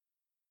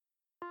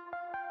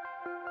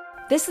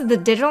This is the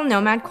Digital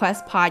Nomad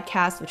Quest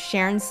podcast with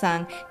Sharon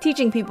Sung,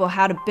 teaching people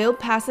how to build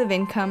passive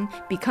income,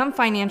 become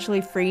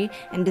financially free,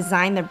 and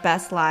design their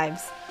best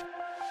lives.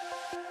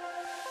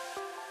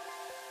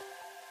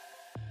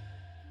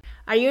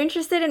 Are you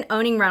interested in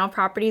owning rental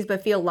properties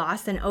but feel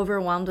lost and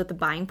overwhelmed with the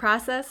buying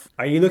process?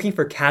 Are you looking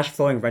for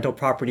cash-flowing rental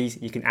properties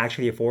you can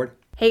actually afford?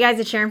 Hey guys,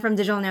 it's Sharon from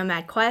Digital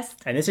Nomad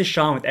Quest. And this is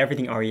Sean with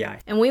Everything REI.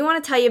 And we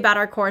want to tell you about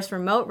our course,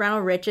 Remote Rental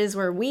Riches,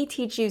 where we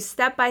teach you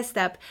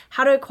step-by-step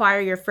how to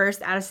acquire your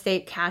first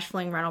out-of-state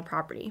cash-flowing rental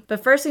property.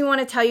 But first, we want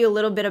to tell you a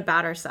little bit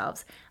about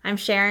ourselves. I'm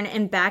Sharon,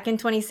 and back in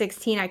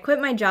 2016, I quit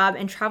my job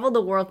and traveled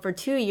the world for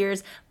 2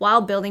 years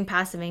while building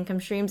passive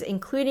income streams,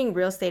 including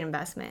real estate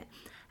investment.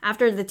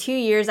 After the 2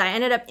 years, I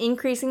ended up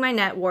increasing my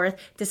net worth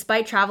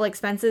despite travel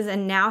expenses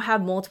and now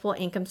have multiple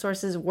income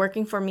sources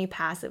working for me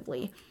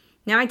passively.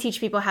 Now I teach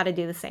people how to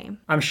do the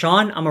same. I'm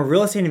Sean. I'm a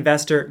real estate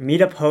investor,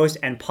 meetup host,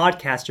 and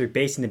podcaster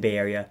based in the Bay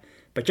Area.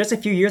 But just a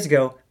few years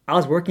ago, I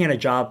was working at a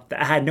job that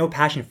I had no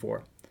passion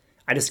for.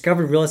 I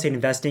discovered real estate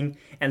investing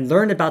and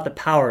learned about the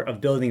power of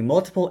building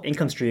multiple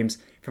income streams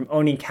from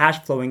owning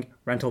cash-flowing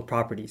rental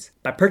properties.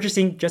 By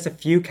purchasing just a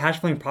few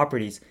cash-flowing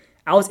properties,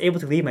 I was able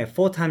to leave my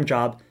full-time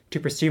job to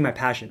pursue my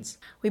passions.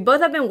 We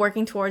both have been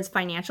working towards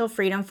financial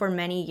freedom for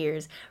many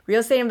years.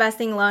 Real estate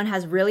investing alone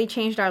has really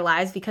changed our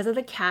lives because of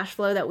the cash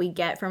flow that we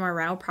get from our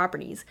rental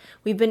properties.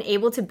 We've been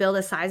able to build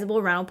a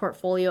sizable rental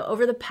portfolio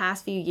over the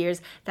past few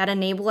years that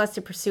enable us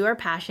to pursue our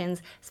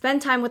passions,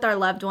 spend time with our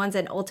loved ones,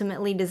 and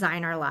ultimately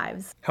design our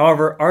lives.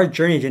 However, our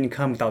journey didn't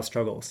come without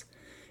struggles.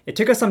 It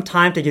took us some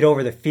time to get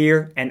over the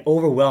fear and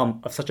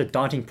overwhelm of such a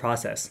daunting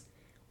process.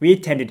 We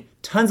attended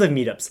tons of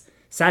meetups,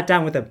 sat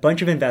down with a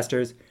bunch of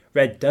investors,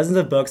 read dozens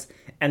of books,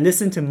 and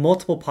listened to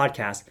multiple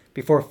podcasts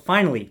before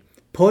finally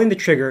pulling the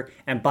trigger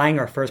and buying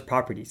our first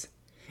properties.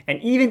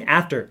 And even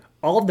after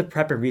all of the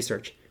prep and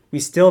research, we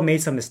still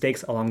made some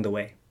mistakes along the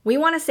way. We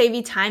want to save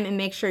you time and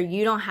make sure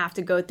you don't have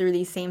to go through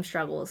these same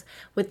struggles.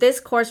 With this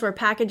course, we're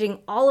packaging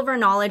all of our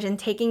knowledge and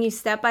taking you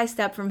step by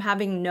step from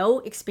having no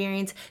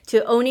experience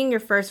to owning your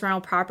first rental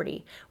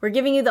property. We're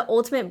giving you the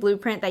ultimate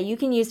blueprint that you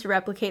can use to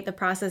replicate the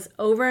process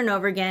over and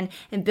over again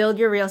and build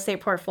your real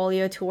estate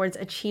portfolio towards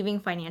achieving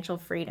financial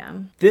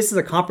freedom. This is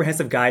a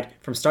comprehensive guide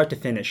from start to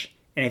finish.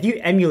 And if you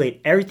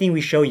emulate everything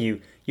we show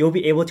you, you'll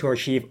be able to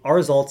achieve our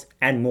results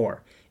and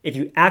more if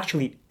you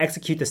actually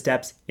execute the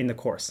steps in the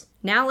course.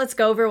 Now let's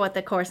go over what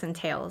the course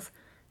entails.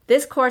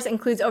 This course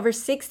includes over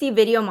 60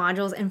 video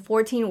modules and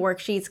 14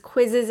 worksheets,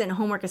 quizzes, and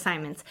homework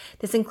assignments.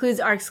 This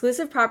includes our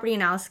exclusive property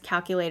analysis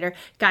calculator,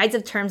 guides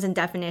of terms and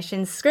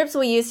definitions, scripts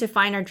we use to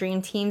find our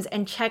dream teams,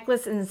 and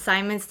checklists and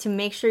assignments to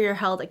make sure you're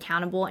held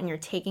accountable and you're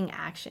taking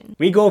action.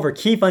 We go over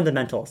key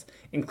fundamentals,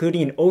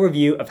 including an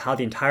overview of how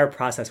the entire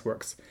process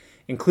works,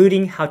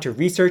 including how to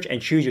research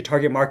and choose your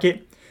target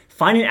market,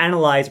 find and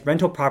analyze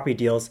rental property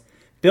deals,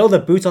 build a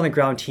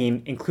boots-on-the-ground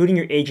team, including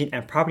your agent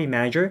and property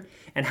manager,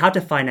 and how to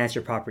finance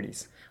your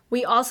properties.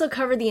 We also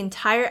cover the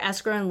entire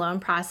escrow and loan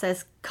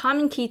process,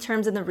 common key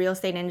terms in the real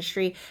estate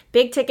industry,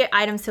 big ticket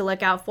items to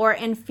look out for,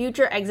 and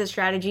future exit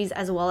strategies,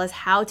 as well as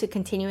how to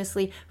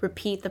continuously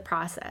repeat the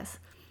process.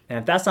 And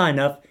if that's not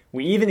enough,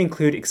 we even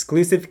include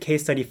exclusive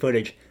case study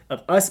footage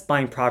of us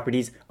buying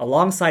properties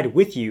alongside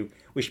with you,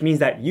 which means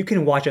that you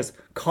can watch us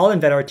call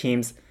and vet our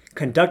teams,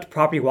 conduct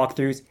property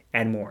walkthroughs,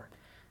 and more.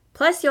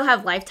 Plus, you'll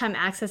have lifetime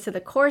access to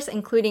the course,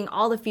 including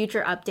all the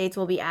future updates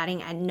we'll be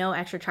adding at no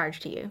extra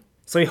charge to you.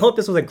 So we hope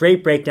this was a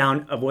great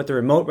breakdown of what the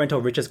Remote Rental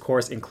Riches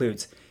course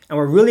includes. And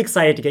we're really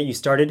excited to get you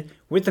started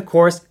with the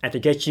course and to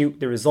get you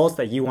the results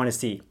that you want to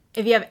see.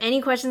 If you have any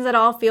questions at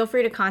all, feel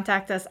free to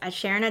contact us at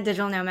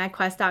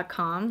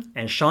sharon@digitalnomadquest.com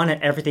and Sean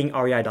at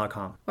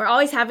everythingrei.com. We're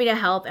always happy to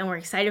help, and we're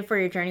excited for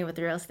your journey with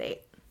real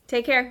estate.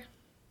 Take care.